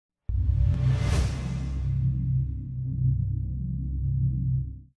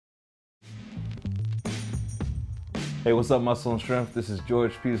Hey, what's up, Muscle and Strength? This is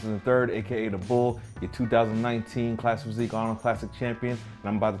George Peterson III, aka The Bull, your 2019 Class Physique Arnold Classic Champion, and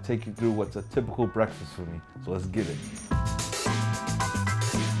I'm about to take you through what's a typical breakfast for me. So let's get it.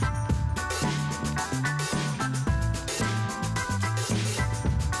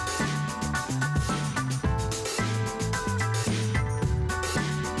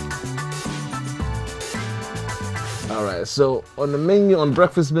 All right, so on the menu, on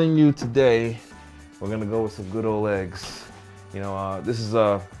breakfast menu today, we're gonna go with some good old eggs. You know, this is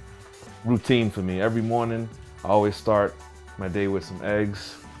a routine for me. Every morning, I always start my day with some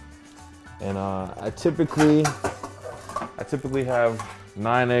eggs, and I typically have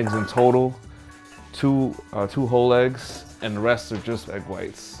 9 eggs in total, two whole eggs, and the rest are just egg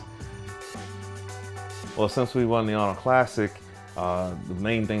whites. Well, since we won the Arnold Classic, the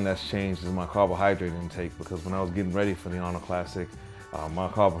main thing that's changed is my carbohydrate intake, because when I was getting ready for the Arnold Classic, my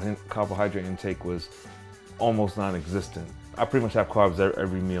carbohydrate intake was almost non-existent. I pretty much have carbs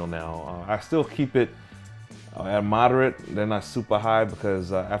every meal now. I still keep it at moderate. They're not super high,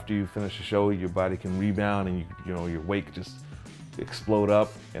 because after you finish the show, your body can rebound and you know your weight just explode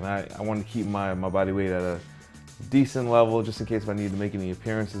up. And I want to keep my body weight at a decent level, just in case if I need to make any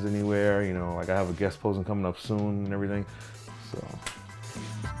appearances anywhere. You know, like I have a guest posing coming up soon and everything. So,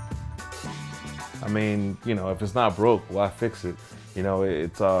 I mean, you know, if it's not broke, why fix it? You know,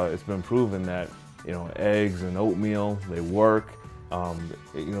 it's been proven that, you know, eggs and oatmeal, they work.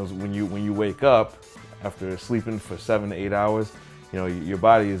 You know, when you wake up after sleeping for 7 to 8 hours, you know, your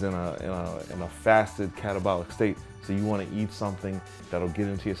body is in a fasted catabolic state. So you want to eat something that'll get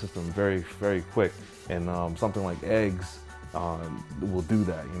into your system very, very quick. And something like eggs will do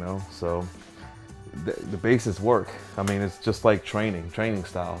that, you know. So the basics work. I mean, it's just like training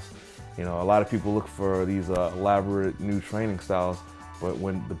styles. You know, a lot of people look for these elaborate new training styles, but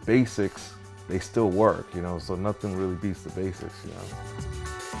when the basics, they still work, you know, so nothing really beats the basics, you know.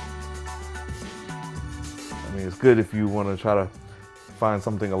 I mean, it's good if you want to try to find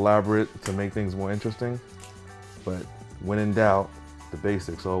something elaborate to make things more interesting, but when in doubt, the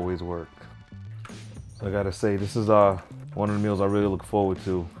basics always work. So I gotta say, this is one of the meals I really look forward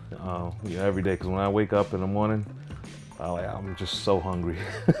to you know, every day, because when I wake up in the morning, I'm just so hungry.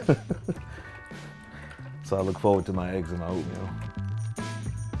 So I look forward to my eggs and my oatmeal.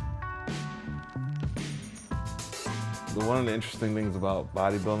 One of the interesting things about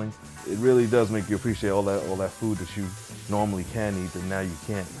bodybuilding, it really does make you appreciate all that food that you normally can eat that now you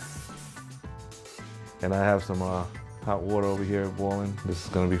can't. And I have some hot water over here boiling. This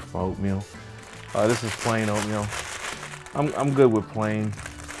is gonna be for my oatmeal. This is plain oatmeal. I'm good with plain.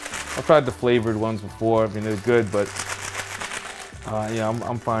 I've tried the flavored ones before. I mean, they're good, but yeah,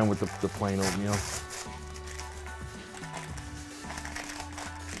 I'm fine with the plain oatmeal.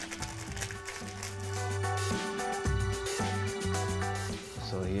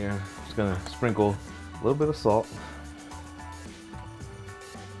 So here, I'm just gonna sprinkle a little bit of salt.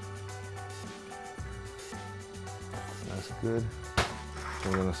 That's good.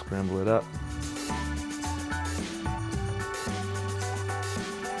 We're gonna scramble it up.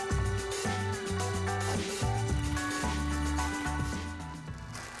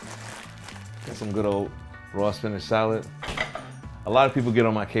 Some good old raw spinach salad. A lot of people get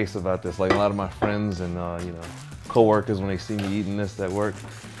on my case about this. Like a lot of my friends and you know, co-workers, when they see me eating this at work,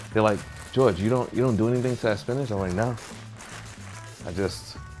 they're like, "George, you don't do anything to that spinach?" I'm like, "No. I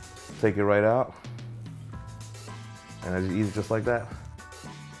just take it right out and I just eat it just like that."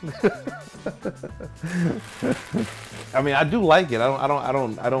 I mean, I do like it.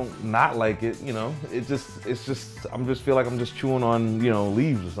 I don't not like it. You know, it's just feel like I'm just chewing on, you know,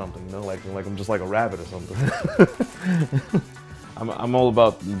 leaves or something. You know, like I'm just like a rabbit or something. I'm all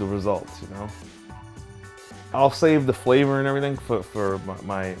about the results. You know, I'll save the flavor and everything for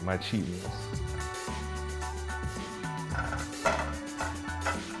my cheat meals.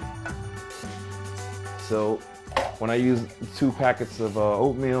 So when I use 2 packets of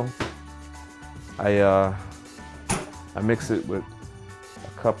oatmeal, I mix it with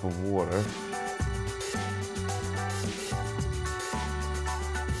a cup of water.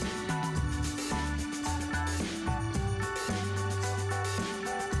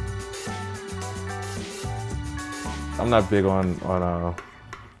 I'm not big on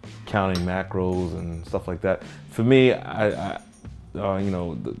counting macros and stuff like that. For me, you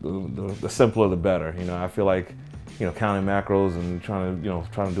know, the simpler the better. You know, I feel like, you know, counting macros and trying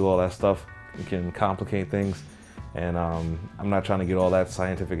to do all that stuff, it can complicate things, and I'm not trying to get all that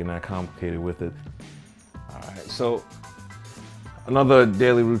scientific and that complicated with it. All right, so another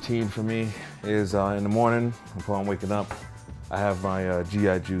daily routine for me is in the morning, before I'm waking up, I have my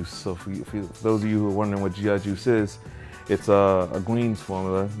GI juice. So for those of you who are wondering what GI juice is, It's a greens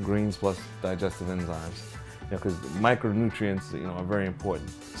formula, greens plus digestive enzymes. Because micronutrients, are very important.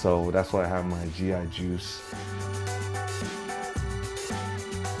 So that's why I have my GI juice.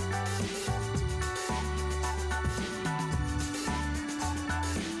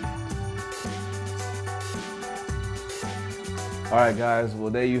 All right, guys, well,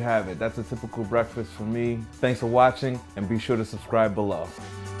 there you have it. That's a typical breakfast for me. Thanks for watching, and be sure to subscribe below.